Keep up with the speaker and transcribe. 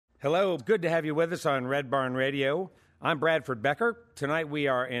Hello, good to have you with us on Red Barn Radio. I'm Bradford Becker. Tonight we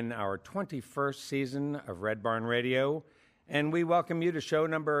are in our 21st season of Red Barn Radio, and we welcome you to show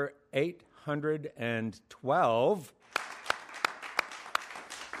number 812.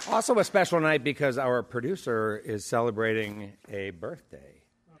 Also a special night because our producer is celebrating a birthday.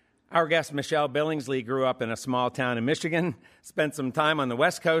 Our guest, Michelle Billingsley, grew up in a small town in Michigan, spent some time on the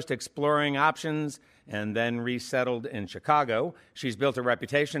West Coast exploring options, and then resettled in Chicago. She's built a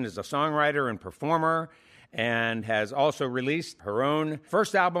reputation as a songwriter and performer, and has also released her own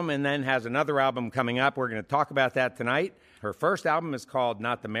first album and then has another album coming up. We're going to talk about that tonight. Her first album is called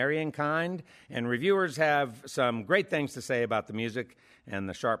Not the Marrying Kind, and reviewers have some great things to say about the music and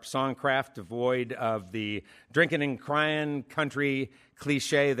the sharp songcraft, devoid of the drinking and crying country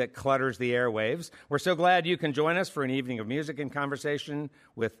cliche that clutters the airwaves. We're so glad you can join us for an evening of music and conversation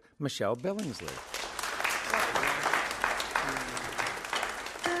with Michelle Billingsley.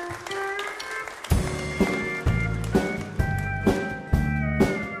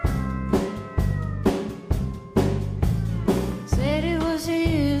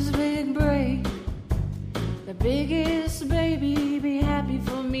 Biggest baby, be happy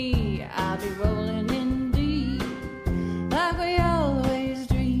for me. I'll be rolling in deep, like we always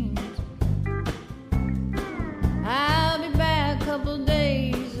dreamed. I'll be back a couple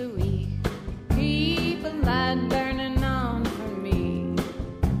days a week. Keep a light burning on for me.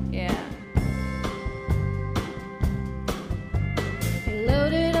 Yeah. He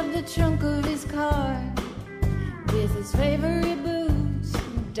loaded up the trunk of his car with his favorite boots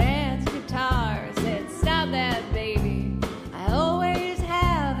and Dad's guitar. Said, "Stop that, baby. I always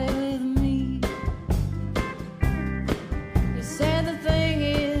have it with me." He said, "The thing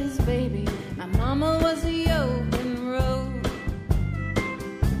is, baby, my mama was the open road.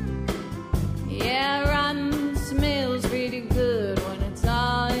 Yeah, rotten smells pretty good when it's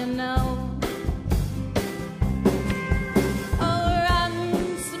all you know. Oh,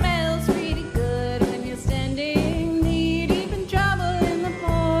 rotten smells pretty good when you're standing knee deep in trouble in the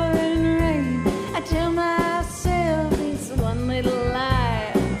pouring rain. I tell myself it's one little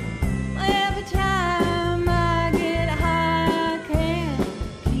lie. Every time I get high, I can't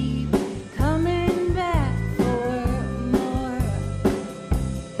keep coming back for more."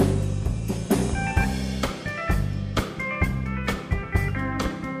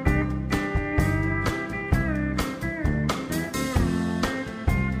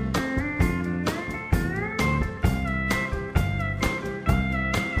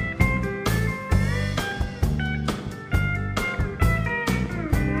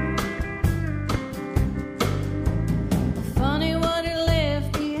 Funny what he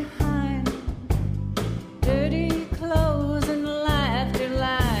left behind. Dirty clothes and laughter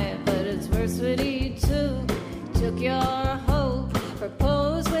life. But it's worse what he took. Took your hope.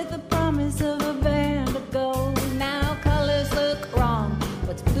 Proposed with the promise of a band of gold. Now colors look wrong.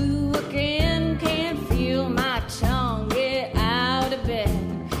 What's blue again? Can't feel my tongue. Get out of bed.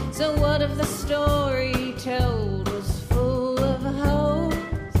 So what if the story he told was full of hope?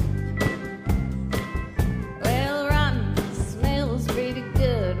 Well, rotten smells pretty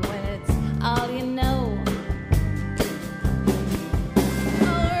good when it's all you know.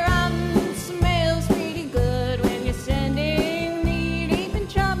 Oh, rotten smells pretty good when you're standing knee deep in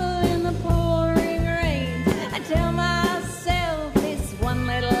trouble in the pouring rain. I tell myself it's one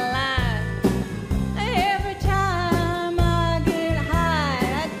little lie. Every time I get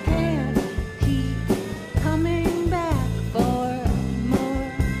high, I can't keep coming back for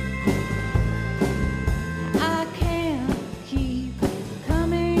more. I can't keep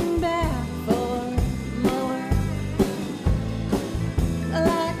coming back for more. Well,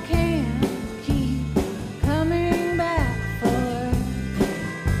 I can't keep coming back for.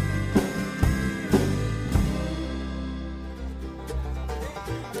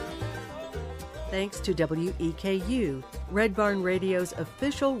 Thanks to WEKU, Red Barn Radio's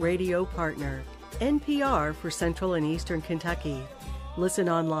official radio partner, NPR for Central and Eastern Kentucky. Listen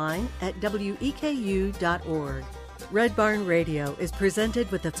online at weku.org. Red Barn Radio is presented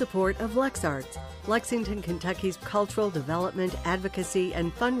with the support of LexArts, Lexington, Kentucky's cultural development, advocacy,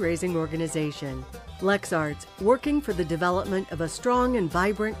 and fundraising organization. LexArts, working for the development of a strong and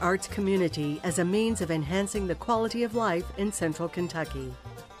vibrant arts community as a means of enhancing the quality of life in Central Kentucky.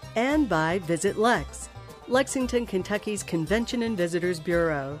 And by Visit Lex, Lexington, Kentucky's Convention and Visitors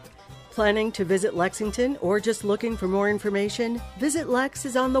Bureau. Planning to visit Lexington or just looking for more information? Visit Lex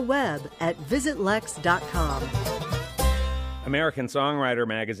is on the web at visitlex.com. American Songwriter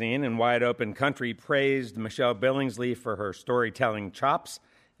magazine and Wide Open Country praised Michelle Billingsley for her storytelling chops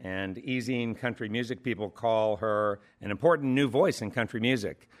and easing country music people call her an important new voice in country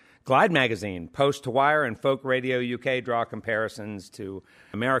music. Glide magazine, Post to Wire, and Folk Radio UK draw comparisons to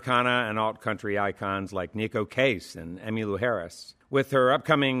Americana and alt-country icons like Nico Case and Emmylou Harris. With her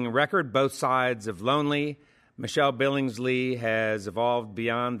upcoming record, Both Sides of Lonely, Michelle Billingsley has evolved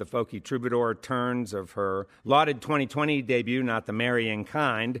beyond the folky troubadour turns of her lauded 2020 debut, Not the Marrying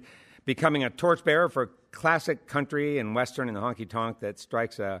Kind, becoming a torchbearer for classic country and western and the honky-tonk that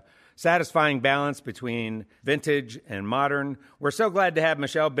strikes a satisfying balance between vintage and modern. We're so glad to have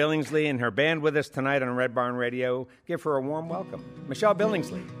Michelle Billingsley and her band with us tonight on Red Barn Radio. Give her a warm welcome. Michelle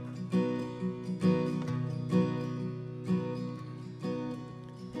Billingsley.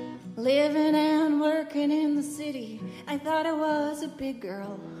 Living and working in the city, I thought I was a big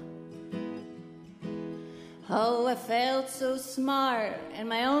girl. Oh, I felt so smart, in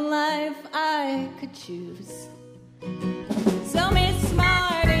my own life I could choose. So Miss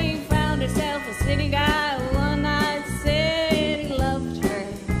Smarty found herself a city guy. One night said he loved her,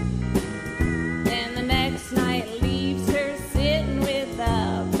 then the next night leaves her sitting with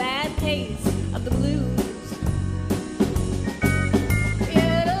a bad case of the blues.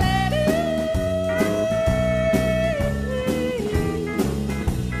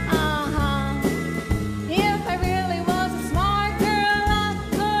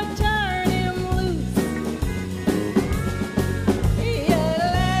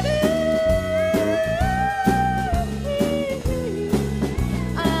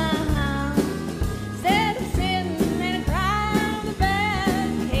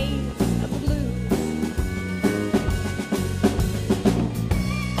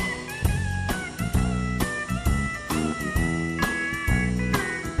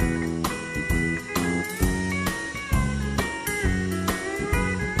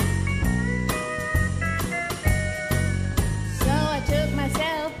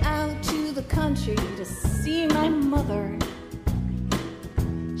 To see my mother.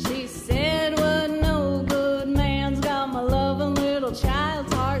 She said, what no good man's got my loving little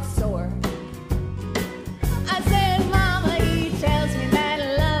child's heart sore. I said, Mama, he tells me that he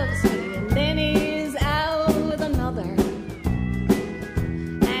loves me, and then he's out with another.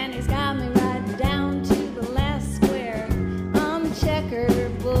 And he's got me right down to the last square on the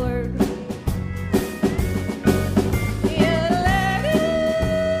checkerboard.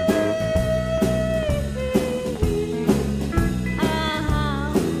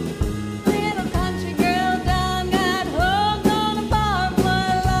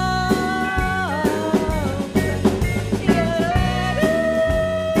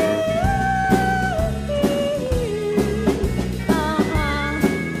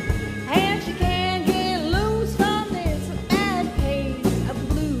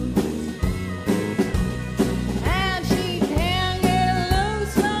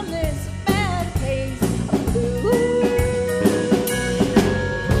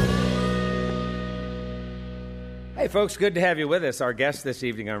 Folks, good to have you with us. Our guest this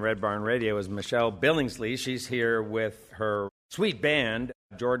evening on Red Barn Radio is Michelle Billingsley. She's here with her sweet band.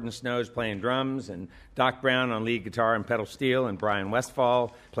 Jordan Snow's playing drums, and Doc Brown on lead guitar and pedal steel, and Brian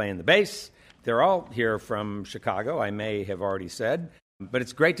Westfall playing the bass. They're all here from Chicago, I may have already said. But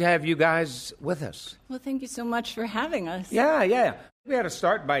it's great to have you guys with us. Well, thank you so much for having us. Yeah. We had to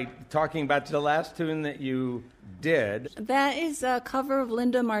start by talking about the last tune that you did. That is a cover of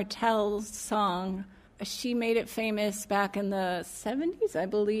Linda Martell's song. She made it famous back in the 70s, I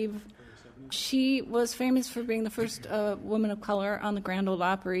believe. She was famous for being the first woman of color on the Grand Ole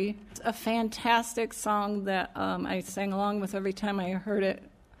Opry. It's a fantastic song that I sang along with every time I heard it,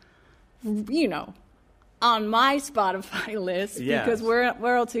 on my Spotify list. Yes. Because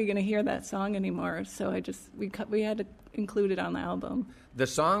where else are you going to hear that song anymore? So we had to include it on the album. The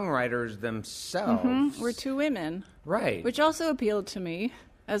songwriters themselves were two women. Right. Which also appealed to me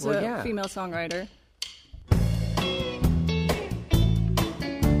as a female songwriter.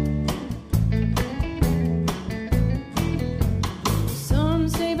 Some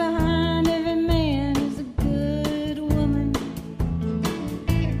say behind every man is a good woman.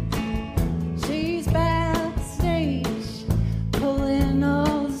 She's backstage pulling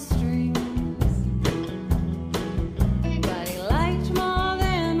all the strings. But he liked more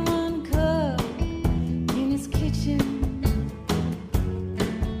than one cup in his kitchen.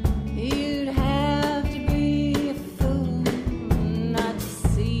 You'd have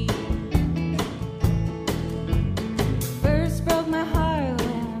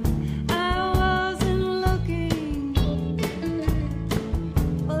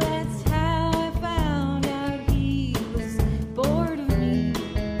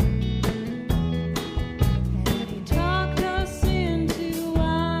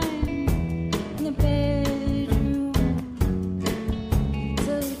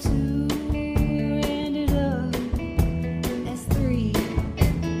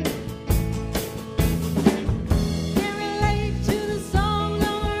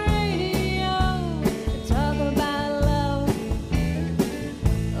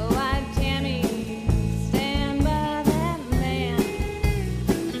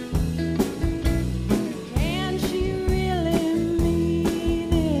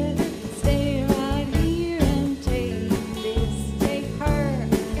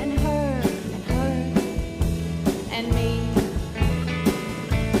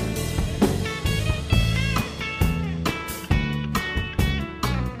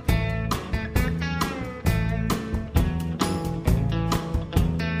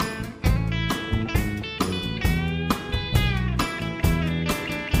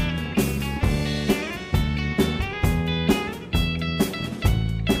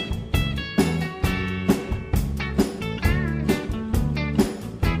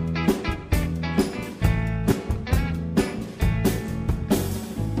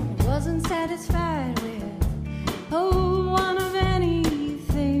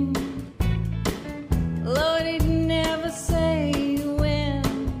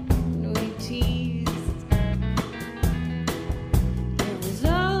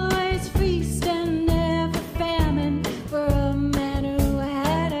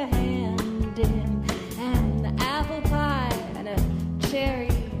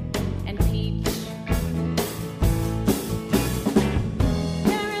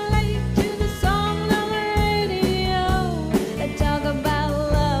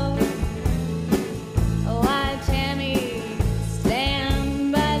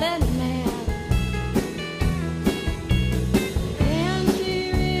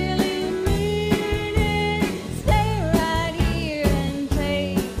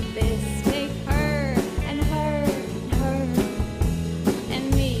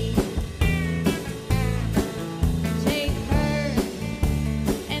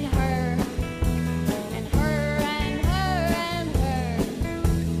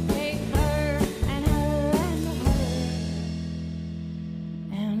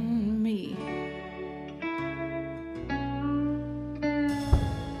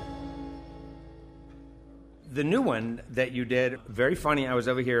The new one that you did, very funny. I was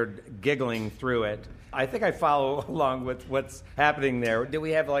over here giggling through it. I think I follow along with what's happening there. Do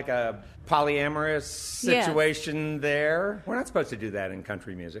we have like a polyamorous situation there? We're not supposed to do that in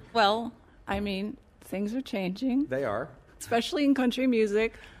country music. Well, I mean, things are changing. They are. Especially in country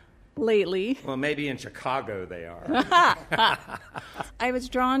music lately. Well, maybe in Chicago they are. I was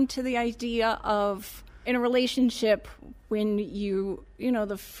drawn to the idea of, in a relationship, when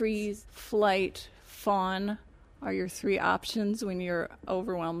the freeze, flight, fawn are your three options when you're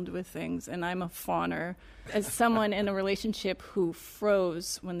overwhelmed with things, and I'm a fawner. As someone in a relationship who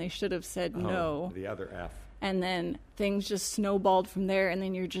froze when they should have said no. The other F. And then things just snowballed from there, and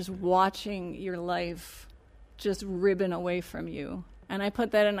then you're just watching your life just ribbon away from you. And I put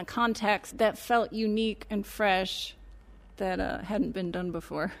that in a context that felt unique and fresh that hadn't been done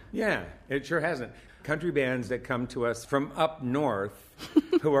before. Yeah, it sure hasn't. Country bands that come to us from up north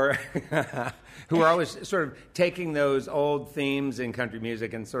who are always sort of taking those old themes in country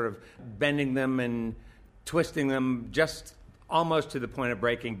music and sort of bending them and twisting them just almost to the point of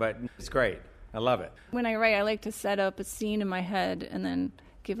breaking, but it's great. I love it. When I write, I like to set up a scene in my head and then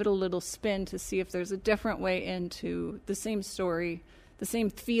give it a little spin to see if there's a different way into the same story, the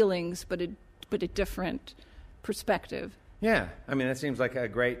same feelings, but a different perspective. Yeah, I mean, that seems like a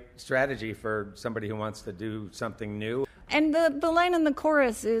great strategy for somebody who wants to do something new. And the line in the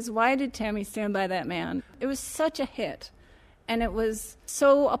chorus is, "Why did Tammy stand by that man?" It was such a hit, and it was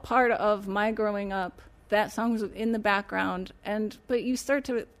so a part of my growing up. That song was in the background, but you start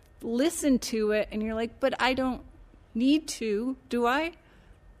to listen to it, and you're like, but I don't need to, do I?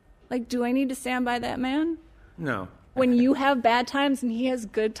 Like, do I need to stand by that man? No. When you have bad times and he has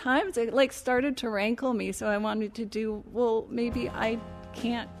good times, it started to rankle me. So I wanted to do, well, maybe I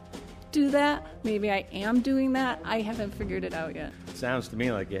can't do that. Maybe I am doing that. I haven't figured it out yet. Sounds to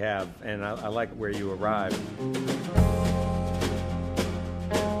me like you have, and I like where you arrived.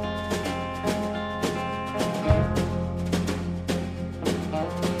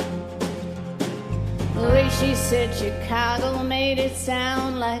 The way she said Chicago made it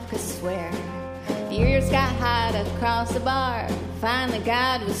sound like a swear. Years got hot across the bar. Finally,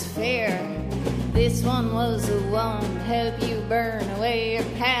 God was fair. This one was the one to help you burn away your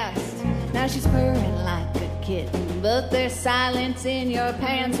past. Now she's purring like a kitten, but there's silence in your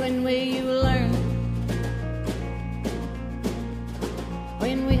pants. When will you learn?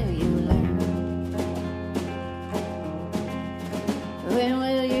 When will you learn? When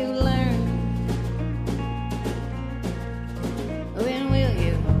will you learn? When will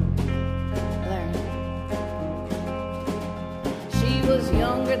you learn? She was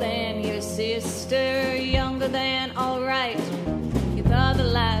younger than your sister, younger than all right. You thought the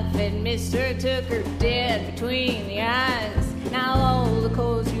life had missed her, took her dead between the eyes. Now all the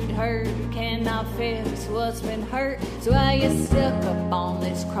chords you'd heard cannot fix what's been hurt. So why you stuck up on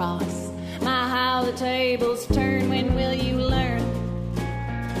this cross? My, how the tables turn. When will you learn?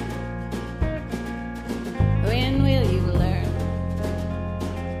 When will you learn?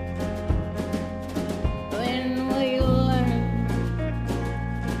 When will you learn?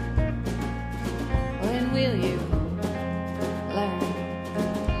 When will you learn?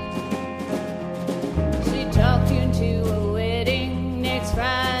 She talked you into a wedding next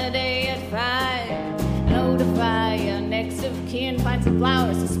Friday at 5. Notify your next of kin, find some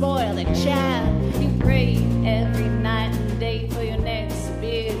flowers to spoil the child. You pray every night and day for your next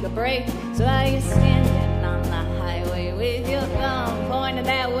big break. So are you standing on the highway with your thumb pointed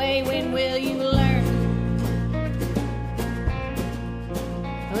that way? When will you learn?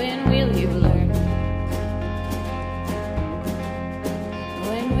 When will you learn?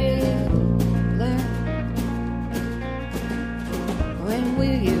 When will you learn? When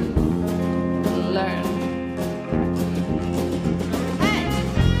will you learn?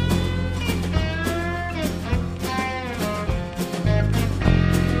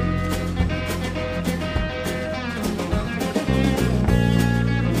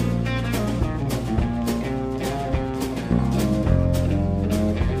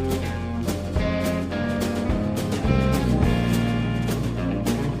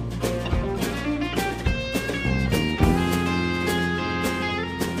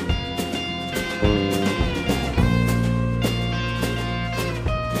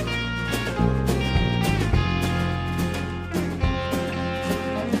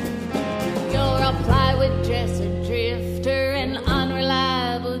 You're a plywood dresser, drifter, and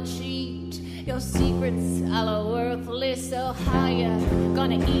unreliable cheat. Your secrets all are worthless, so how you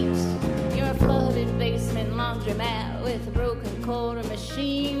gonna eat? You're a flooded basement laundromat with a broken quarter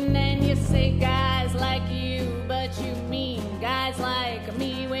machine. And you say guys like you, but you mean guys like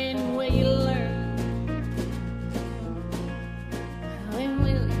me. When will you learn?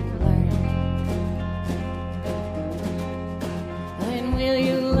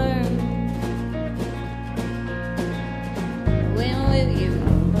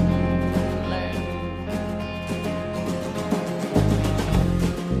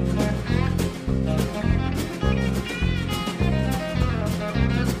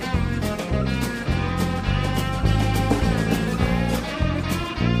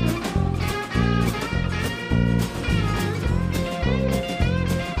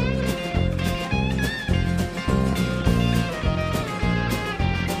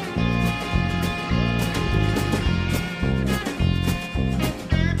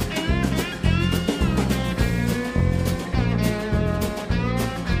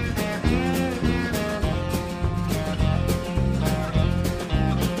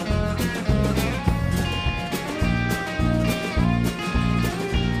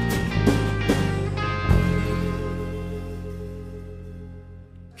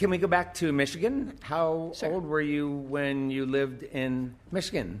 Can we go back to Michigan? How Sure. old were you when you lived in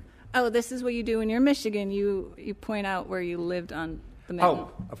Michigan? Oh, this is what you do when you're in Michigan. You point out where you lived on the map.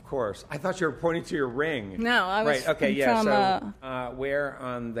 Oh, of course. I thought you were pointing to your ring. No, I was right. Okay, yeah. from, So, where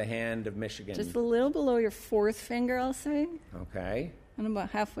on the hand of Michigan? just a little below your fourth finger, I'll say, Okay. and about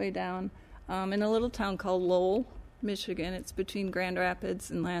halfway down, in a little town called Lowell, Michigan. It's between Grand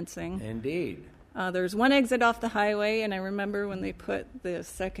Rapids and Lansing. Indeed. There's one exit off the highway, and I remember when they put the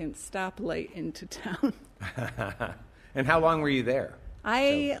second stoplight into town. And how long were you there?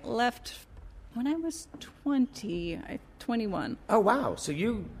 I left when I was 21. Oh, wow. So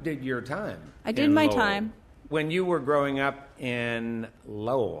you did your time. I did in my Lowell. time. When you were growing up in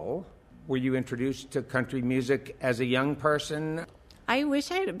Lowell, were you introduced to country music as a young person? I wish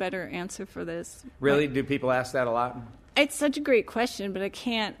I had a better answer for this. Really? But Do people ask that a lot? it's such a great question, but I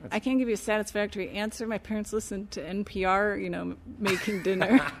can't give you a satisfactory answer. My parents listened to NPR, making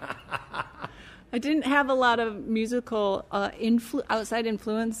dinner. I didn't have a lot of musical outside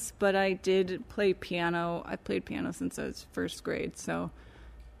influence, but I did play piano. I played piano since I was first grade, so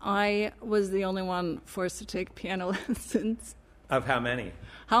I was the only one forced to take piano lessons. Of how many?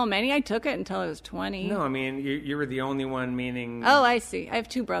 How many? I took it until I was 20. No, I mean, you were the only one, meaning... Oh, I see. I have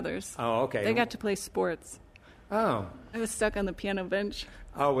two brothers. Oh, okay. They got to play sports. Oh. I was stuck on the piano bench.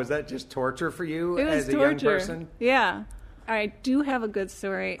 Oh, was that just torture for you It was as a torture. young person? Yeah. I do have a good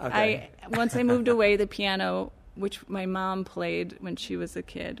story. Okay. Once I moved away, the piano, which my mom played when she was a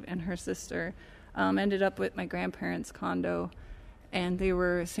kid, and her sister, ended up with my grandparents' condo, and they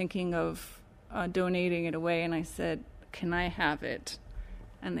were thinking of donating it away, and I said, "Can I have it?"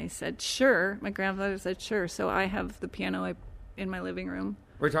 And they said, "Sure." My grandfather said, "Sure." So I have the piano in my living room.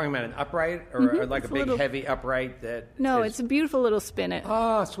 We're talking about an upright or like It's a a big, little- heavy upright that... No, is- it's a beautiful little spinet.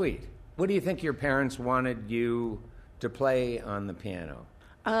 Oh, sweet. What do you think your parents wanted you to play on the piano?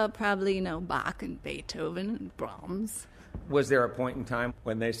 Probably, Bach and Beethoven and Brahms. Was there a point in time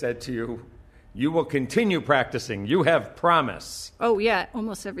when they said to you, "You will continue practicing, you have promise"? Oh, yeah,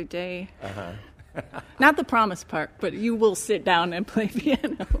 almost every day. Not the promise part, but you will sit down and play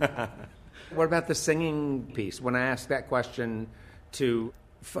piano. What about the singing piece? When I ask that question to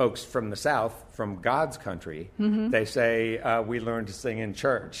folks from the South, from God's country, they say, we learn to sing in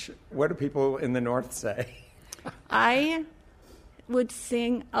church. What do people in the North say? I would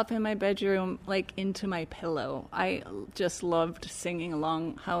sing up in my bedroom, like into my pillow. I just loved singing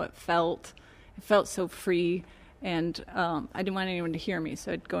along how it felt. It felt so free, and I didn't want anyone to hear me,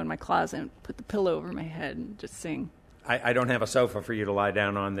 so I'd go in my closet and put the pillow over my head and just sing. I don't have a sofa for you to lie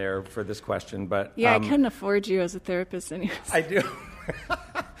down on there for this question, but... Yeah, I couldn't afford you as a therapist anyways. I do.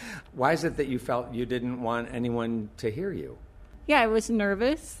 Why is it that you felt you didn't want anyone to hear you? Yeah, I was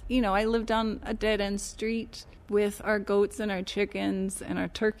nervous. I lived on a dead-end street with our goats and our chickens and our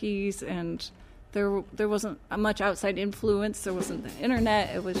turkeys, and there wasn't much outside influence. There wasn't the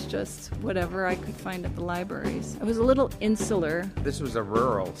internet. It was just whatever I could find at the libraries. I was a little insular. This was a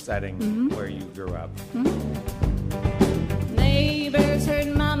rural setting where you grew up. Neighbors heard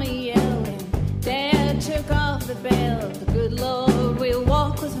Mama yelling, Dad took off the bell. The good Lord will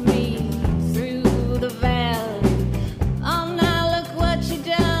walk with me through the valley. Oh, now look what you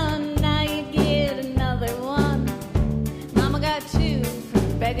done. Now you get another one. Mama got two for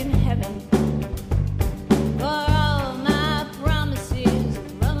begging heaven for all my promises,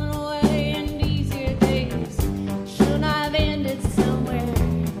 running away in easier days. Shouldn't I've ended somewhere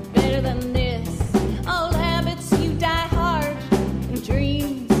better than this? Old habits, you die hard, and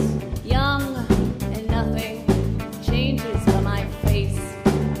dreams young, and nothing changes.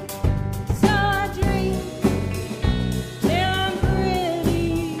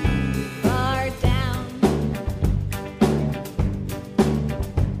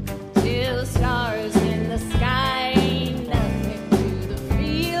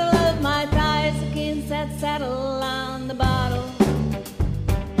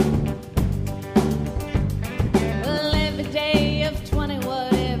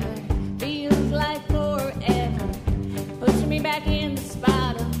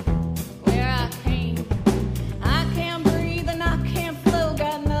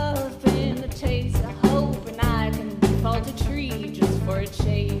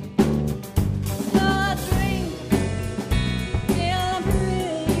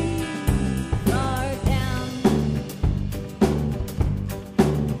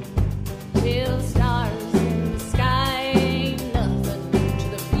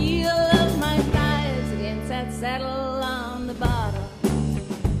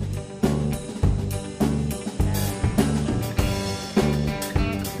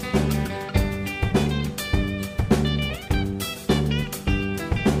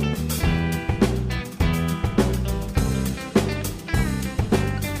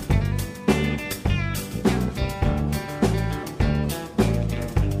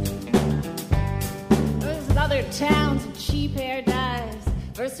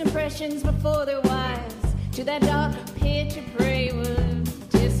 First impressions before they're wise. To that dark pit you pray will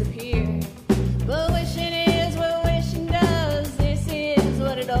disappear. But wishing is what wishing does. This is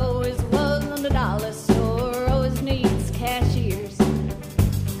what it always was on the dollar store. Always needs cashiers. So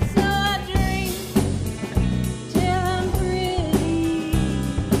I drink till I'm pretty.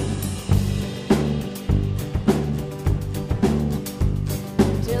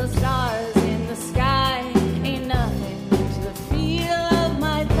 Till the stars in the sky ain't nothing to the feel of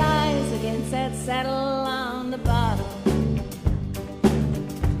my thighs against that saddle on the bottom.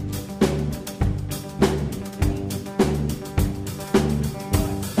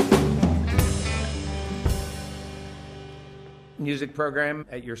 Music program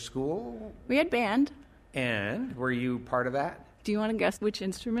at your school? We had band. And were you part of that? Do you want to guess which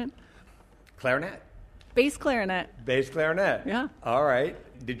instrument? Clarinet? Bass clarinet. Bass clarinet? Yeah. All right.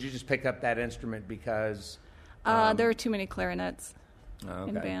 Did you just pick up that instrument because... There were too many clarinets in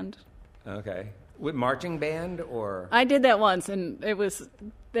Okay. band. Okay. With marching band or... I did that once, and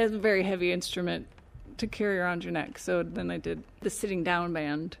that's a very heavy instrument to carry around your neck. So then I did the sitting down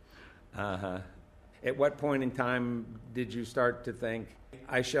band. Uh-huh. At what point in time did you start to think,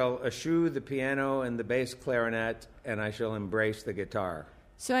 I shall eschew the piano and the bass clarinet, and I shall embrace the guitar?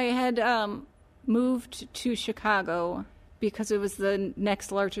 So I had moved to Chicago because it was the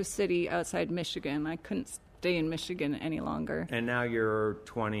next largest city outside Michigan. I couldn't stay in Michigan any longer. And now you're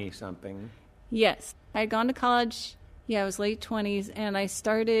 20-something. Yes. I had gone to college. Yeah, I was late 20s, and I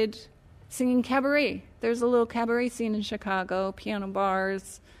started singing cabaret. There's a little cabaret scene in Chicago, piano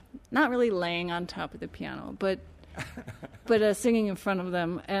bars, not really laying on top of the piano, but singing in front of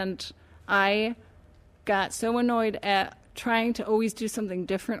them. And I got so annoyed at trying to always do something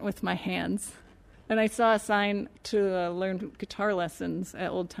different with my hands. And I saw a sign to learn guitar lessons at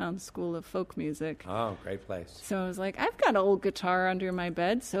Old Town School of Folk Music. Oh, great place. So I was like, I've got an old guitar under my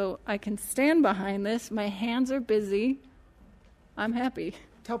bed, so I can stand behind this. My hands are busy. I'm happy.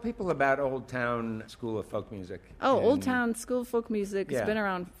 Tell people about Old Town School of Folk Music. Oh, Old Town School of Folk Music has Yeah. been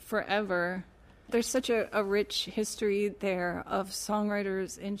around forever. There's such a rich history there of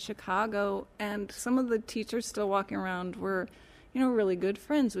songwriters in Chicago, and some of the teachers still walking around were, really good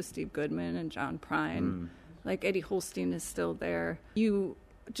friends with Steve Goodman and John Prine. Like Eddie Holstein is still there. You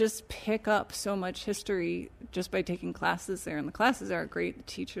just pick up so much history just by taking classes there, and the classes are great. The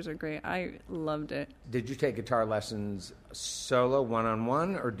teachers are great. I loved it. Did you take guitar lessons solo,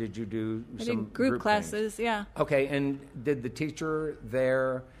 one-on-one, or did you do I some did group things? classes, yeah. Okay, and did the teacher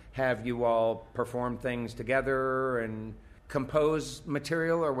there have you all perform things together and compose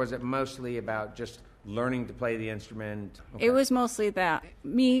material, or was it mostly about just learning to play the instrument? Okay. It was mostly that.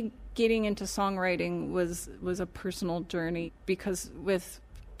 Me getting into songwriting was a personal journey, because with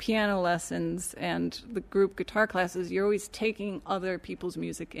piano lessons and the group guitar classes, you're always taking other people's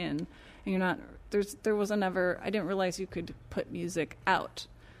music in, and you're not. There was never. I didn't realize you could put music out.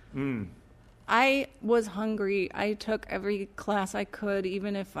 I was hungry. I took every class I could,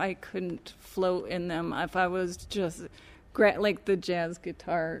 even if I couldn't float in them. If I was just like the jazz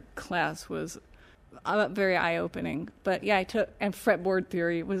guitar class was very eye-opening. But yeah, and fretboard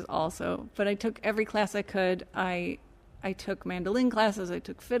theory was also. But I took every class I could. I took mandolin classes. I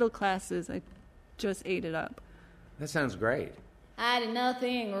took fiddle classes. I just ate it up. That sounds great. I did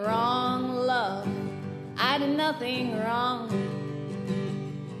nothing wrong, love. I did nothing wrong.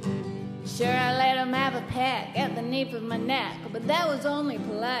 Sure, I let him have a peck at the nape of my neck, but that was only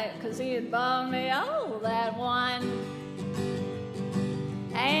polite, 'cause he had bought me all that wine.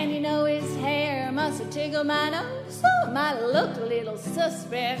 And his hair must have tickled my nose, so it might have looked a little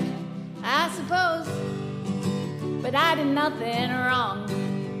suspect, I suppose. But I did nothing wrong.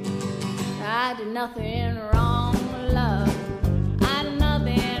 I did nothing wrong, love. I did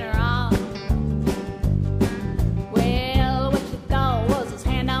nothing wrong. Well, what you thought was his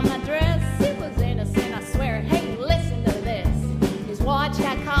hand on my dress, it was innocent, I swear. Hey, listen to this. His watch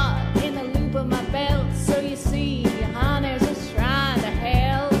got caught in the loop of my belt, so you see, honey's just trying to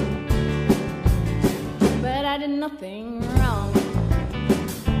help. But I did nothing wrong.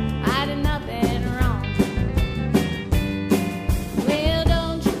 I did nothing wrong. Well,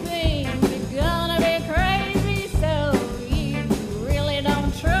 don't you think you're gonna be crazy? So you really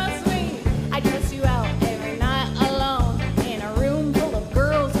don't trust me? I dress you out every night alone in a room full of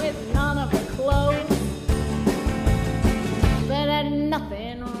girls with none of the clothes. But I did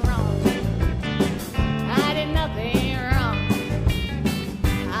nothing wrong. I did nothing wrong.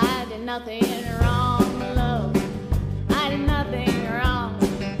 I did nothing wrong, love. I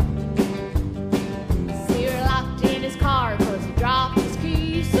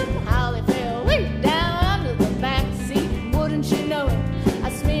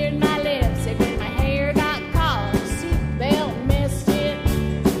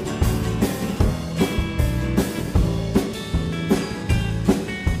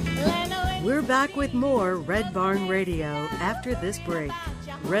back with more Red Barn Radio after this break.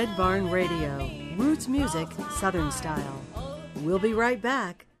 Red Barn Radio, roots music, Southern style. We'll be right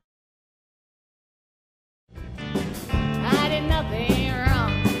back. I did nothing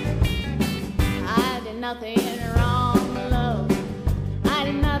wrong. I did nothing wrong, love. I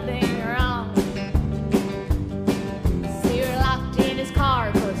did nothing wrong. See her locked in his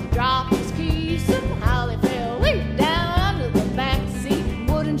car, cause he dropped his keys. Somehow they fell way down under the back seat.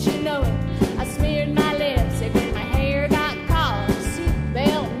 Wouldn't you know it? I smeared my lipstick and my hair got caught. The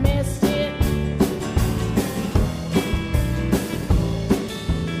seatbelt missed it.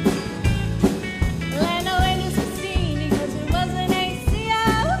 Well, no windows were seen because it wasn't AC.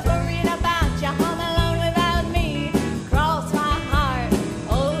 I was worried about you home alone without me. Cross my heart,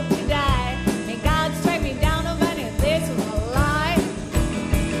 oh to die. May God strike me down over if this was a lie.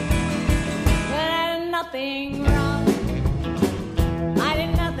 But I did nothing wrong. I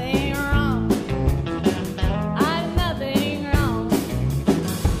did nothing wrong. I did nothing wrong.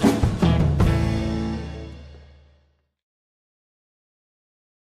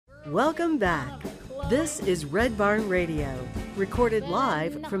 Welcome back. This is Red Barn Radio, recorded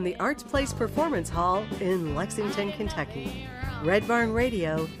live from the Arts Place Performance Hall in Lexington, Kentucky. Red Barn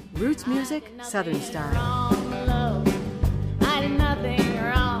Radio, roots music, Southern style. Wrong, love. I did nothing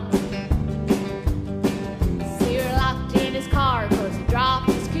wrong. See her locked in his car, cause he dropped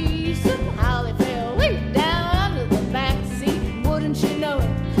his keys. Somehow they fell way down under the back seat. Wouldn't you know it?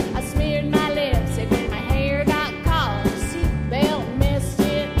 I smeared my lipstick and my hair got caught. The seatbelt missed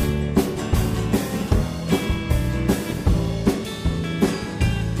it.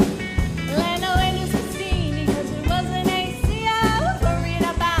 Well, no windows were seen because it wasn't AC. I was worried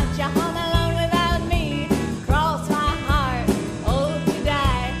about you home alone without me. Cross my heart, oh to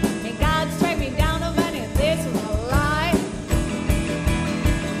die. May God strike me down over if this was a lie.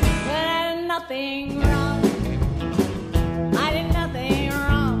 But I did nothing wrong. I did nothing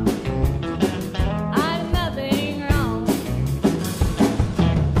wrong. I did nothing wrong.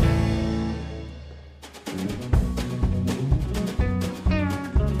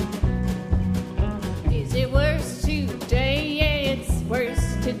 Is it worse today? Yeah, it's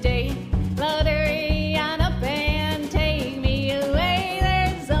worse today. Lottery on a band, take me away.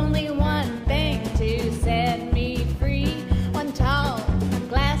 There's only one thing to set me free. One tall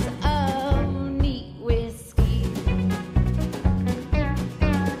glass of neat whiskey.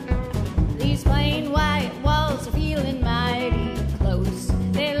 These plain white walls are feeling mighty close.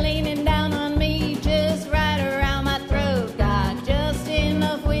 They're leaning down on me just right around my throat. Got just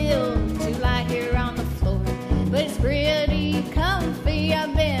enough will to lie here on the floor. But it's pretty comfy,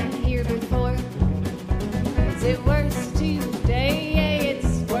 I've been here before. Is it worse today? Yeah,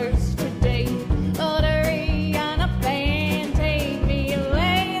 it's worse today. Lottery on a band, take me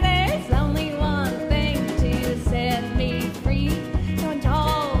away. There's only one thing to set me free. One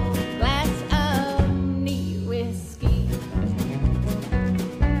tall glass of neat whiskey.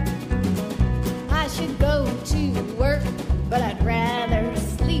 I should go to work, but I'd rather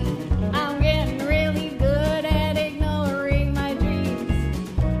sleep. I'm getting really good at ignoring my dreams.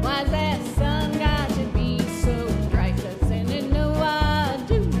 Why's that sun got to be so bright? 'Cause then you know I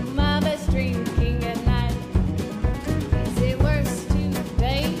do my best drinking at night. Is it worse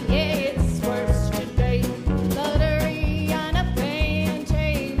today? Yeah, it's worse today. Lottery on a band,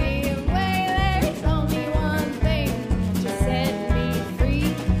 take me away. There's only one thing to set me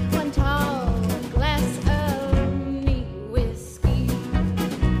free. One tall glass of neat whiskey.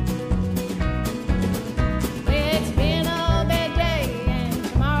 It's been a bad day, and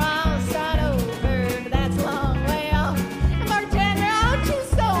tomorrow I'll start over. But that's a long way off. And bartender, aren't you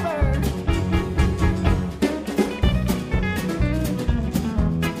sober?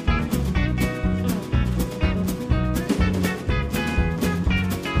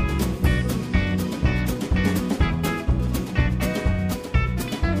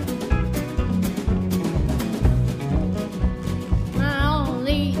 My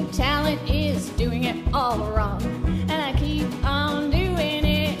only talent is doing it all wrong, and I keep on doing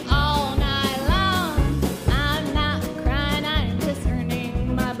it all night long. I'm not crying, I'm just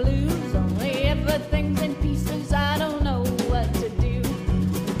earning my blues. Only everything's in pieces, I don't know what to do.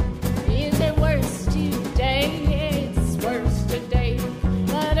 Is it worse today? It's worse today.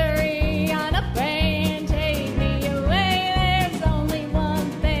 Lottery on a band, take me away. There's only one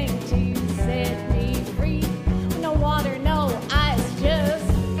thing to set me free. No water, no ice, just.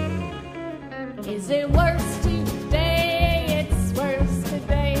 Is it worse today? It's worse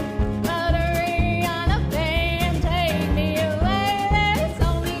today. Lottery on a band, take me away. There's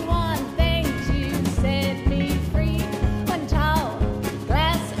only one thing to set me free. One tall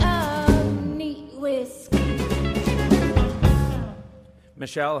glass of neat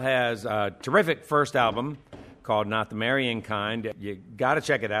Michelle has a terrific first album called Not the Marrying Kind. You got to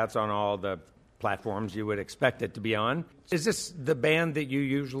check it out. It's on all the platforms you would expect it to be on. Is this the band that you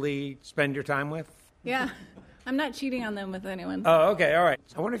usually spend your time with? Yeah. I'm not cheating on them with anyone. Oh, okay, all right.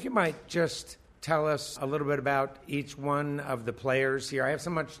 I wonder if you might just tell us a little bit about each one of the players here. I have so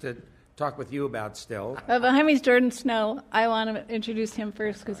much to talk with you about still. Behind me is Jordan Snow. I want to introduce him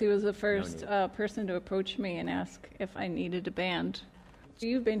first because he was the first person to approach me and ask if I needed a band.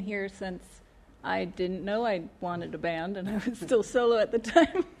 You've been here since I didn't know I wanted a band, and I was still solo at the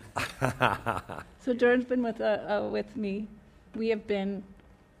time. So Jordan's been with me. We have been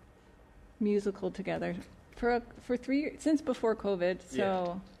musical together for 3 years, since before COVID.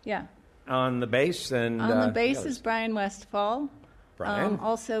 So, yeah. On the bass and... On the bass is Brian Westfall. Brian?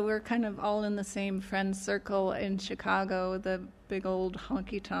 Also, we're kind of all in the same friend circle in Chicago, the big old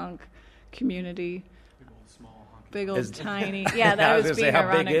honky-tonk community. Big old tiny. Yeah, that was being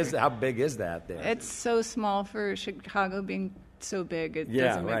ironic. How big is that there? It's so small for Chicago being so big. It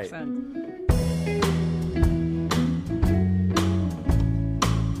doesn't make sense.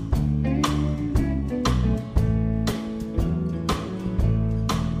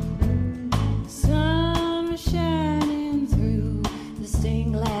 Sun shining through the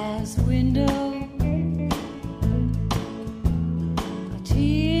stained glass window. A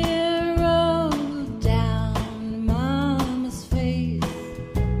tear rolled down Mama's face.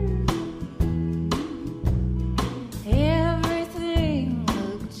 Everything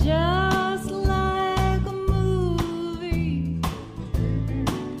looked just like a movie,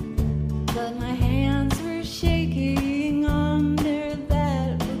 but my hands were shaking under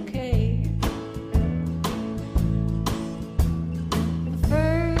that bouquet. The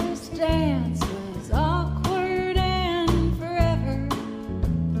first dance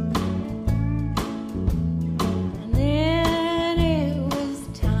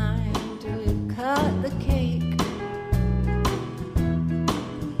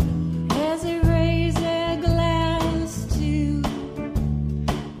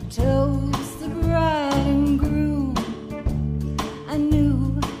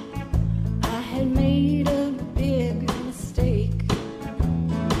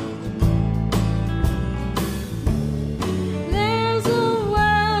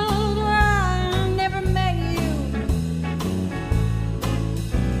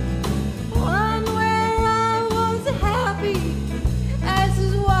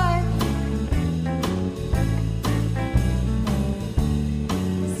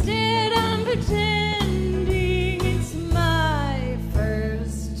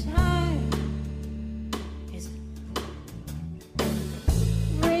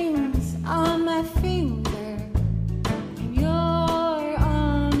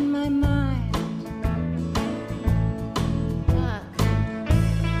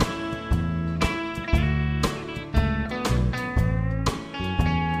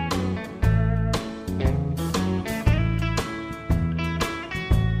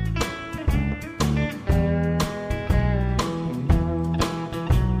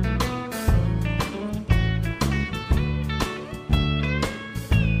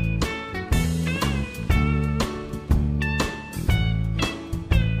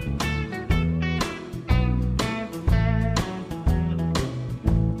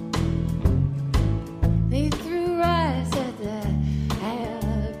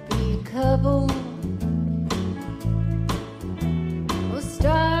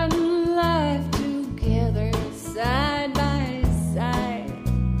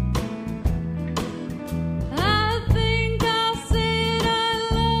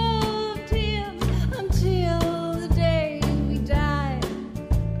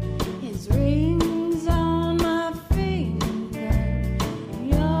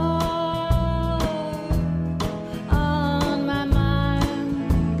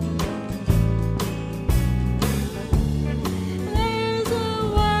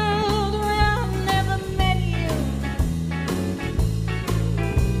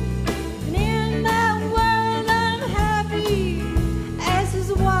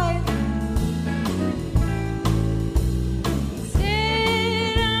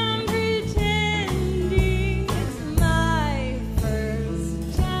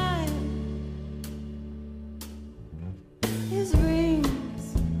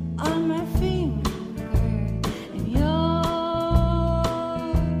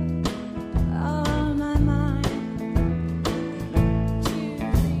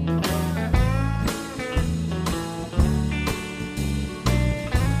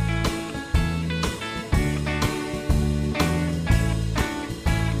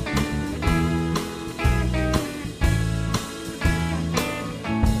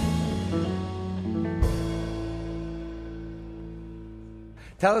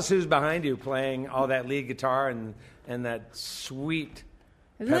Tell us who's behind you playing all that lead guitar and that sweet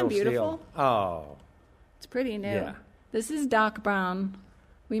Isn't that pedal beautiful? steel. Oh. It's pretty new. Yeah. This is Doc Brown.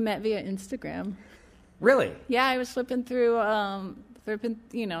 We met via Instagram. Really? Yeah, I was flipping through, on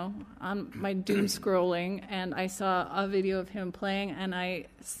my doom scrolling, and I saw a video of him playing, and I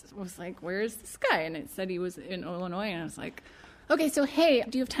was like, where is this guy? And it said he was in Illinois, and I was like, okay, so hey,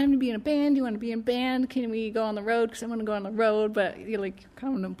 do you have time to be in a band? Do you want to be in a band? Can we go on the road? Because I want to go on the road, but you're like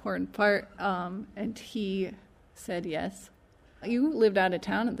kind of an important part. And he said yes. You lived out of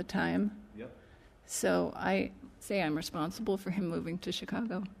town at the time. Yep. So I say I'm responsible for him moving to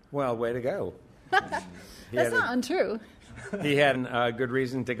Chicago. Well, way to go. That's not untrue. He had a good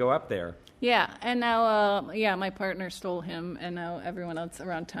reason to go up there. Yeah, and now, my partner stole him, and now everyone else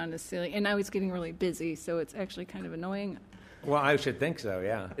around town is stealing. And now he's getting really busy, so it's actually kind of annoying. Well, I should think so,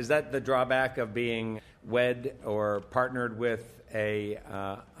 yeah. Is that the drawback of being wed or partnered with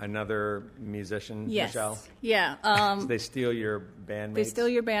another musician, Yes. Michelle? Yeah. So they steal your bandmates? They steal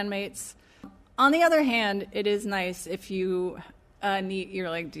your bandmates. On the other hand, it is nice if you you're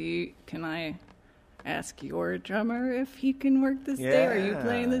like, can I ask your drummer if he can work this day? Are you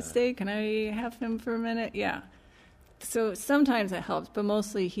playing this day? Can I have him for a minute? Yeah. So sometimes it helps, but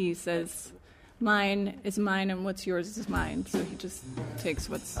mostly he says, mine is mine and what's yours is mine. So he just takes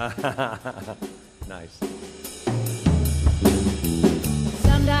what's... Nice.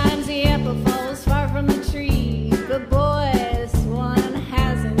 Sometimes the apple falls far from the tree, but boy, this one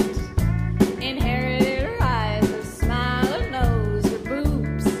hasn't inherited her eyes, her smile, her nose, her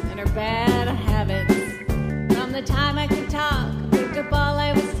boobs, and her bad habits. From the time I could talk, picked up all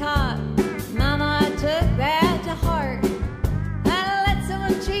I was taught. Mama, I took that to heart. I let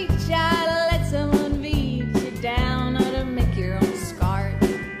someone treat you, I let someone beat you down, or to make your own scars.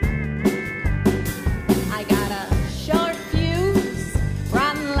 I got a short fuse,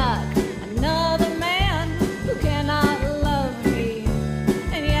 rotten luck, another man who cannot love me,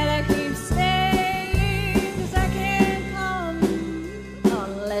 and yet I keep staying, 'cause I can't come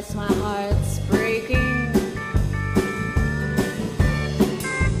unless my heart's breaking.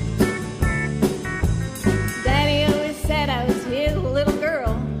 Daddy always said I was his little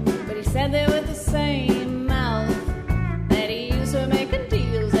girl, but he said they were the same mouth, that he used for making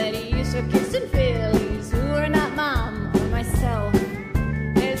deals, that he used for kissing fillies who were not mom or myself.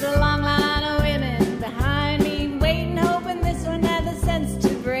 There's a long line of women behind me, waiting, hoping this one had the sense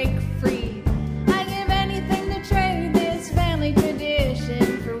to break free. I give anything to trade this family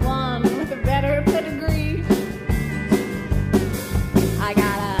tradition for one with a better pedigree. I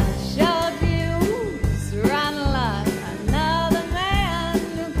got a short fuse, rotten luck, another man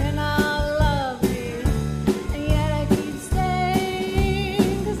who cannot love me, and yet I keep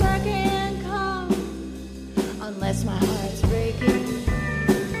staying, 'cause I can't come unless my heart's breaking.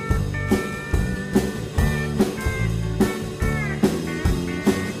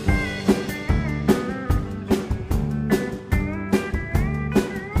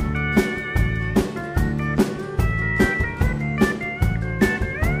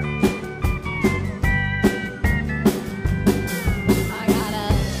 I got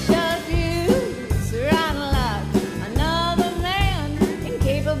a short fuse, rotten luck, another man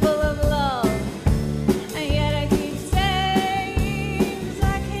incapable of love, and yet I keep staying, 'cause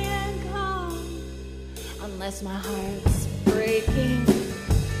I can't come unless my heart's breaking.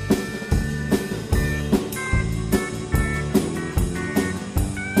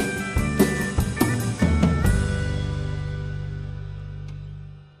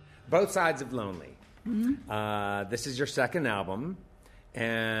 Both Sides of Lonely. This is your second album,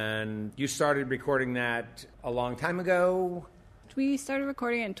 and you started recording that a long time ago. We started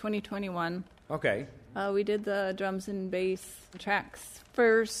recording in 2021. Okay. We did the drums and bass tracks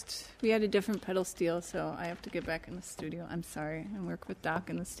first. We had a different pedal steel, so I have to get back in the studio. I'm sorry, and work with Doc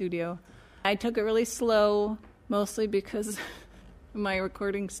in the studio. I took it really slow, mostly because my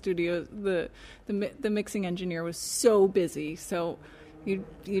recording studio, the mixing engineer was so busy. So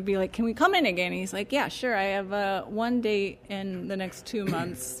you'd be like, "Can we come in again?" And he's like, "Yeah, sure. I have one date in the next 2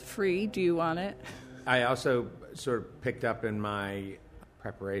 months free. Do you want it?" I also sort of picked up in my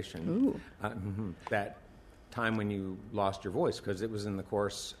preparation that time when you lost your voice, because it was in the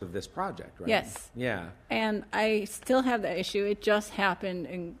course of this project, right? Yes. Yeah. And I still have that issue. It just happened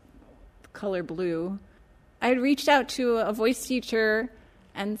in color blue. I had reached out to a voice teacher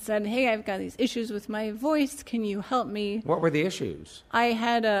and said, "Hey, I've got these issues with my voice. Can you help me?" What were the issues? I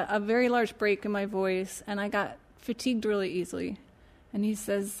had a very large break in my voice, and I got fatigued really easily. And he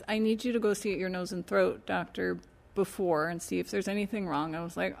says, "I need you to go see your nose and throat doctor before and see if there's anything wrong." I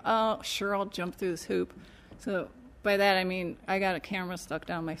was like, "Oh, sure, I'll jump through this hoop." So By that I mean I got a camera stuck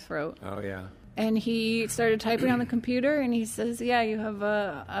down my throat. Oh, yeah. And he started typing on the computer, and he says, yeah, you have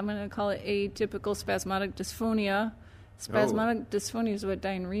I'm going to call it atypical spasmodic dysphonia. Spasmodic dysphonia is what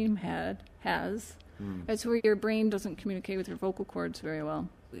Diane Rehm has. It's where your brain doesn't communicate with your vocal cords very well.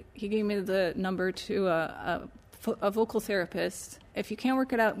 He gave me the number to a vocal therapist. If you can't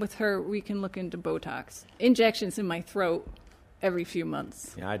work it out with her, we can look into Botox. Injections in my throat every few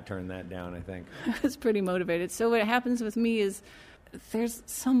months. Yeah, I'd turn that down, I think. I was pretty motivated. So what happens with me is there's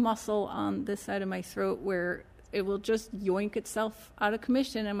some muscle on this side of my throat where it will just yoink itself out of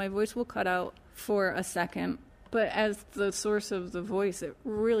commission and my voice will cut out for a second. But as the source of the voice, it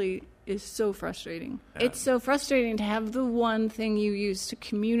really is so frustrating. It's so frustrating to have the one thing you use to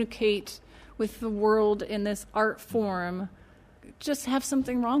communicate with the world in this art form just have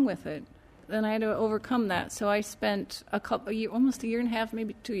something wrong with it. And I had to overcome that. So I spent almost a year and a half,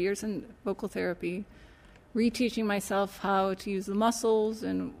 maybe 2 years in vocal therapy, reteaching myself how to use the muscles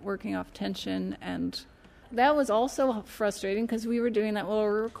and working off tension. And that was also frustrating because we were doing that while we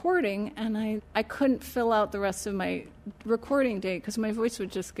were recording, and I couldn't fill out the rest of my recording day because my voice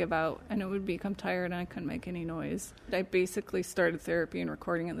would just give out and it would become tired and I couldn't make any noise. I basically started therapy and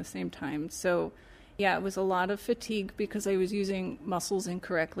recording at the same time. So yeah, it was a lot of fatigue because I was using muscles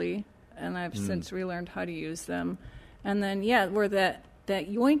incorrectly, and I've since relearned how to use them. And then, yeah, where that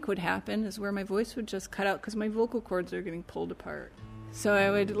yoink would happen is where my voice would just cut out because my vocal cords are getting pulled apart. So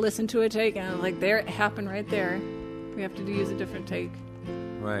I would listen to a take, and I'm like, there, it happened right there. We have to use a different take.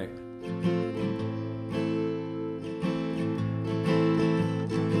 Right.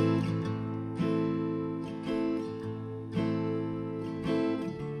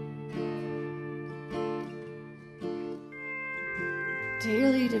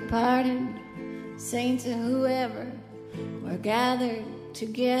 Dearly departed, saints or whoever, were gathered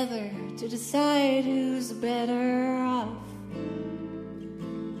together to decide who's better off.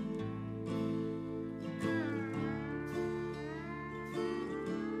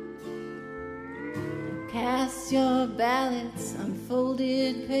 Cast your ballots on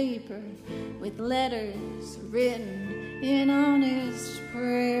folded paper with letters written in honest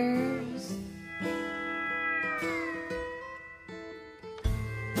prayers.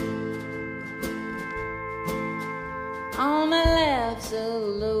 On my lap's a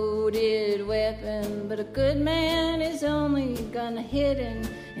loaded weapon, but a good man is only gun hidden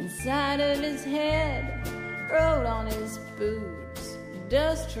inside of his head. Wrote on his boots,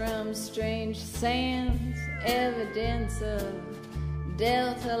 dust from strange sands, evidence of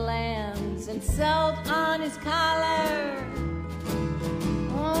Delta lands, and salt on his collar.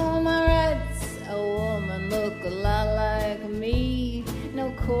 Oh, my rights, a woman look a lot like me.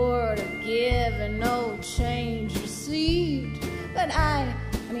 No court of give and no change received. But I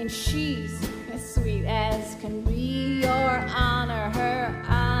mean, she's as sweet as can be. Your honor, her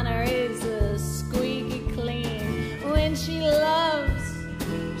honor is a squeaky clean. When she loves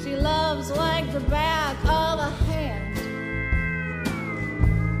like the back of a hand.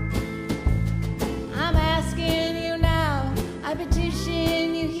 I'm asking you now, I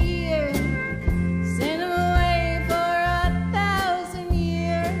petition you here. Send him away for 1,000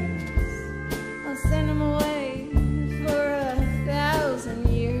 years. I'll send him away for 1,000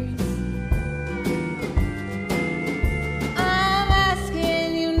 years. I'm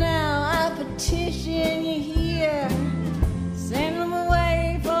asking you now, I petition you here. Send him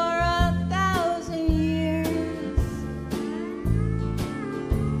away for 1,000 years.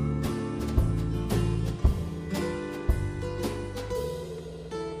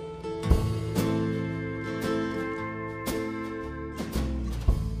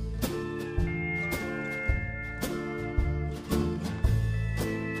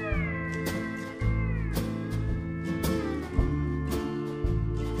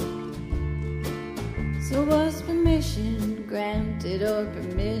 So was permission granted or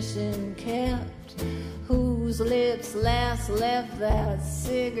permission kept? Whose lips last left that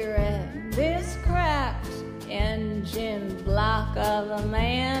cigarette? This cracked engine block of a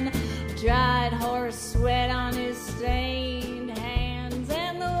man, dried horse sweat on his stained hands,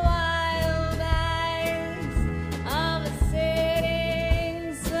 and the wild eyes of a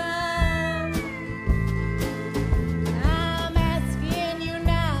setting sun. I'm asking you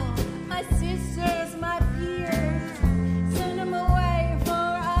now, my sisters, my peers, send them away for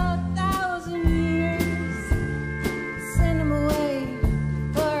 1,000 years. Send them away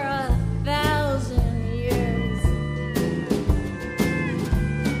for 1,000 years.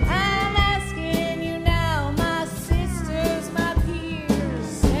 I'm asking you now, my sisters,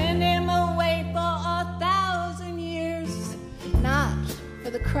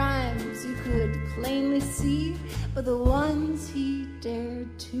 for the ones he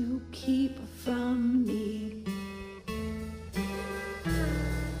dared to keep from me.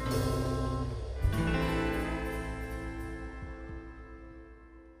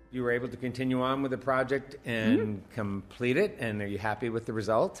 You were able to continue on with the project and complete it, and are you happy with the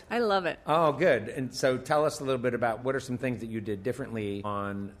result? I love it. Oh, good. And so tell us a little bit about what are some things that you did differently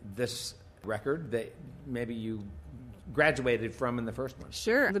on this record that maybe you graduated from in the first one.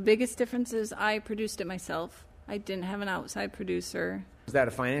 Sure. The biggest difference is I produced it myself. I didn't have an outside producer. Was that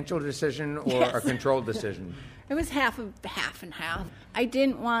a financial decision or Yes. a controlled decision? It was half and half. I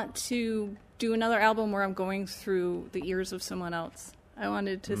didn't want to do another album where I'm going through the ears of someone else. I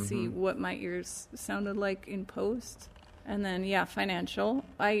wanted to see what my ears sounded like in post. And then, financial.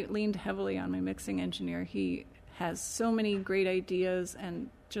 I leaned heavily on my mixing engineer. He has so many great ideas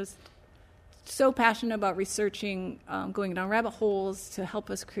and just so passionate about researching, going down rabbit holes to help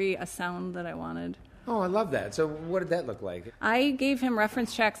us create a sound that I wanted. Oh, I love that. So what did that look like? I gave him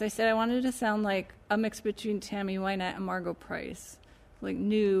reference tracks. I said I wanted to sound like a mix between Tammy Wynette and Margot Price. Like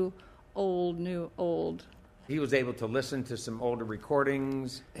new, old. He was able to listen to some older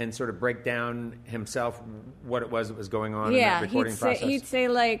recordings and sort of break down himself what it was that was going on in that recording process. He'd say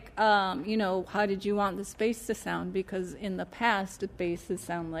like, how did you want this bass to sound? Because in the past, the basses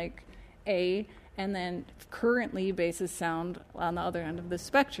sound like A, and then currently basses sound on the other end of the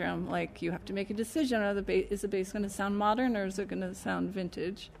spectrum. Like you have to make a decision: is the bass going to sound modern or is it going to sound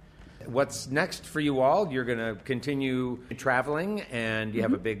vintage? What's next for you all? You're going to continue traveling, and you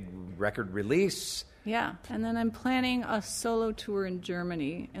have a big record release. Yeah, and then I'm planning a solo tour in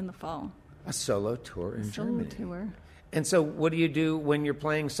Germany in the fall. A solo tour in Germany. Solo tour. And so what do you do when you're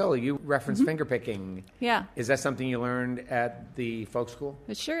playing solo? You reference fingerpicking. Yeah. Is that something you learned at the folk school?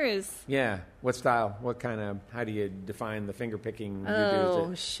 It sure is. Yeah. What style? How do you define the fingerpicking you do?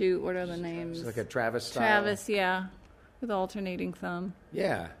 Oh, shoot, what are the names? It's like a Travis style? Travis, yeah, with alternating thumb.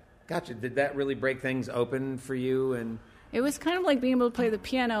 Yeah. Gotcha. Did that really break things open for you? And It was kind of like being able to play the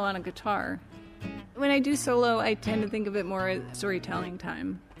piano on a guitar. When I do solo, I tend to think of it more as storytelling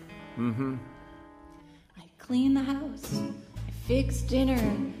time. I clean the house, I fix dinner,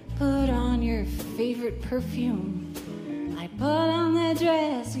 put on your favorite perfume. I put on that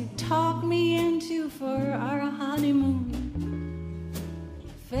dress you talked me into for our honeymoon.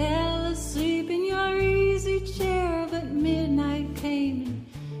 I fell asleep in your easy chair, but midnight came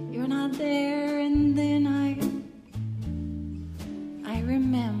and you're not there, and then I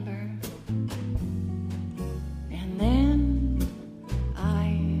remember. And then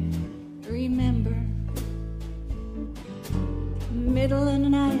I remember. Middle of the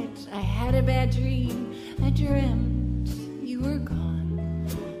night, I had a bad dream. I dreamt you were gone.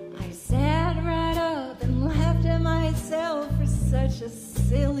 I sat right up and laughed at myself for such a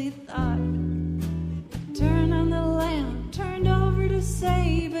silly thought. Turned on the lamp, turned over to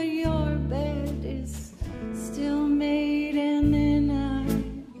say, but your bed is still made, and then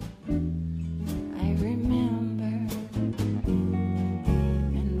I remember.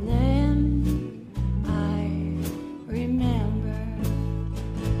 And then I remember.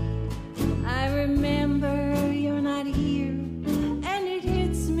 I remember you're not here, and it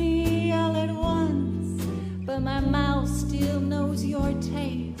hits me all at once, but my mouth still knows your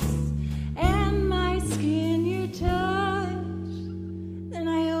taste, and my skin your touch. Then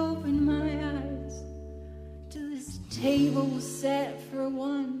I open my eyes to this table set for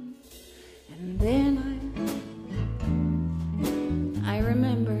one, and then I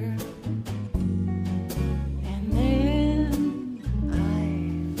remember. And then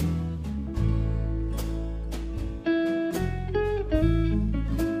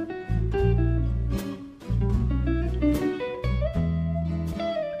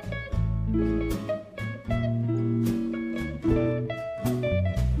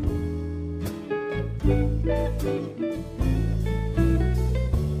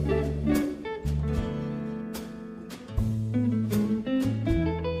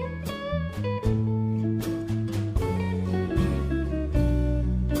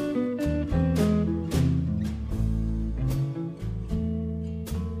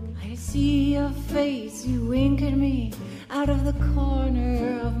I see your face, you wink at me out of the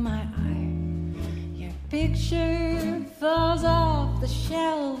corner of my eye. Your picture falls off the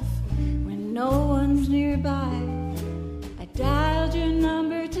shelf when no one's nearby. I dialed your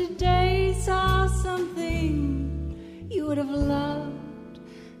number today, saw something you would have loved,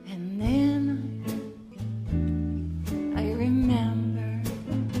 and then I remember.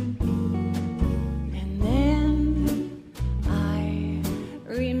 And then I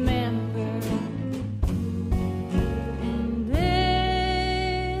remember. And then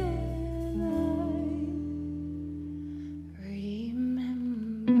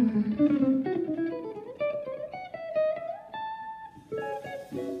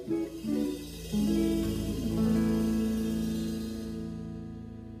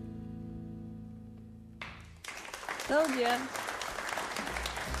Told ya.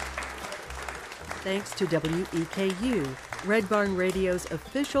 Thanks to WEKU, Red Barn Radio's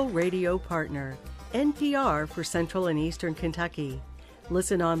official radio partner, NPR for Central and Eastern Kentucky.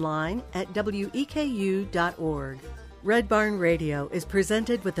 Listen online at weku.org. Red Barn Radio is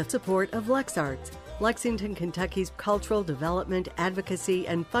presented with the support of LexArts, Lexington, Kentucky's cultural development, advocacy,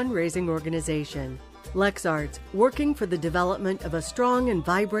 and fundraising organization. LexArts, working for the development of a strong and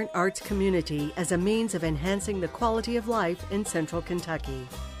vibrant arts community as a means of enhancing the quality of life in Central Kentucky.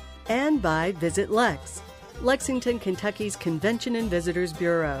 And by Visit Lex, Lexington, Kentucky's Convention and Visitors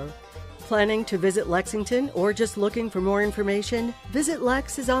Bureau. Planning to visit Lexington or just looking for more information? Visit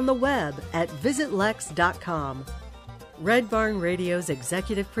Lex is on the web at visitlex.com. Red Barn Radio's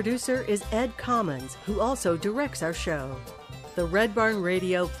executive producer is Ed Commons, who also directs our show. The Red Barn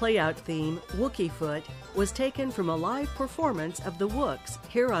Radio playout theme, Wookie Foot, was taken from a live performance of the Wooks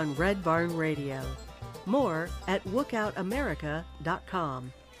here on Red Barn Radio. More at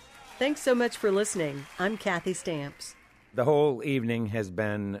wookoutamerica.com. Thanks so much for listening. I'm Kathy Stamps. The whole evening has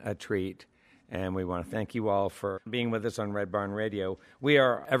been a treat, and we want to thank you all for being with us on Red Barn Radio. We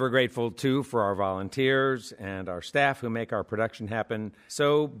are ever grateful, too, for our volunteers and our staff who make our production happen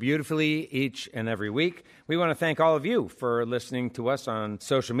so beautifully each and every week. We want to thank all of you for listening to us on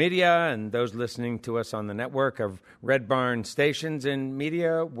social media and those listening to us on the network of Red Barn stations and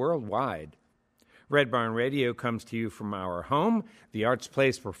media worldwide. Red Barn Radio comes to you from our home, the Arts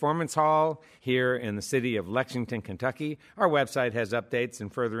Place Performance Hall, here in the city of Lexington, Kentucky. Our website has updates and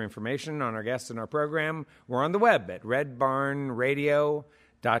further information on our guests and our program. We're on the web at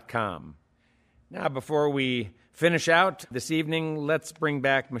redbarnradio.com. Now, before we finish out this evening, let's bring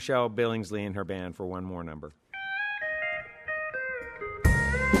back Michelle Billingsley and her band for one more number.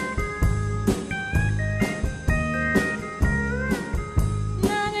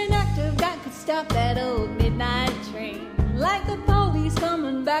 Stop that old midnight train, like the police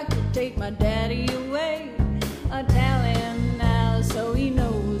coming back to take my daddy away. I tell him now so he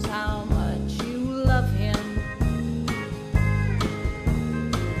knows how much you love him.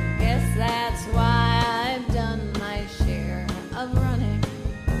 Guess that's why I've done my share of running.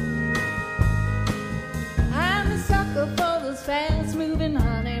 I'm a sucker for those fast-moving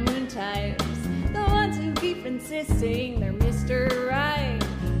honeymoon types, the ones who keep insisting they're Mr. Right.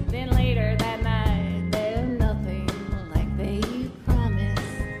 Then later that night, they're nothing like they promised.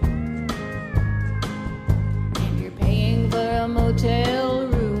 And you're paying for a motel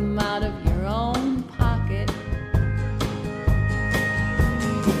room out of your own pocket.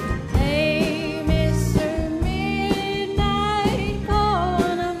 Hey, Mr. Midnight, call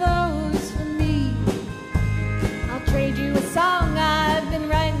one of those for me. I'll trade you a song I've been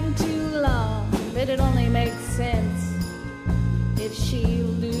writing too long, but it only makes sense if she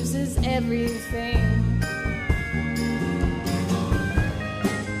loses everything.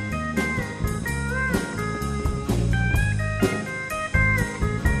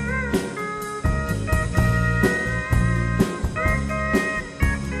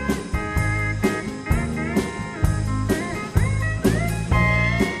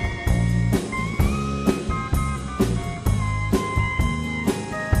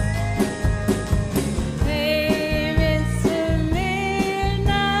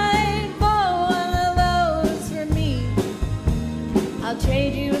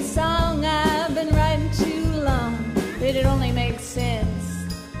 It only makes sense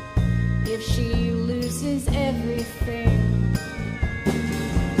if she loses everything.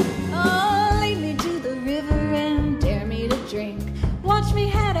 Oh, lead me to the river and dare me to drink. Watch me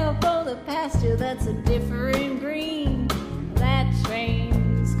head up all the pasture that's a different green. That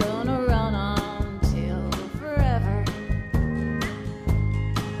train's gonna run on till forever. And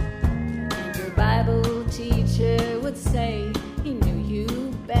your Bible teacher would say he knew you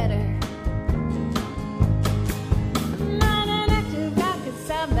better.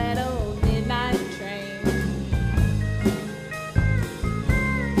 That old midnight train.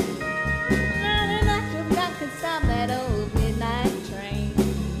 Not an active God could stop that old midnight train.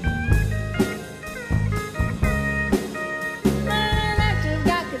 Not an active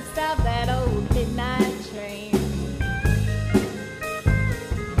God could stop that old midnight train.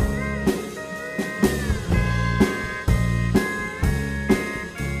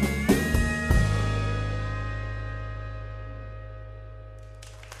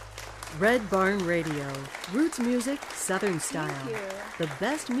 Red Barn Radio, roots music, Southern style. The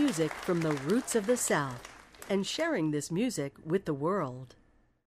best music from the roots of the South, and sharing this music with the world.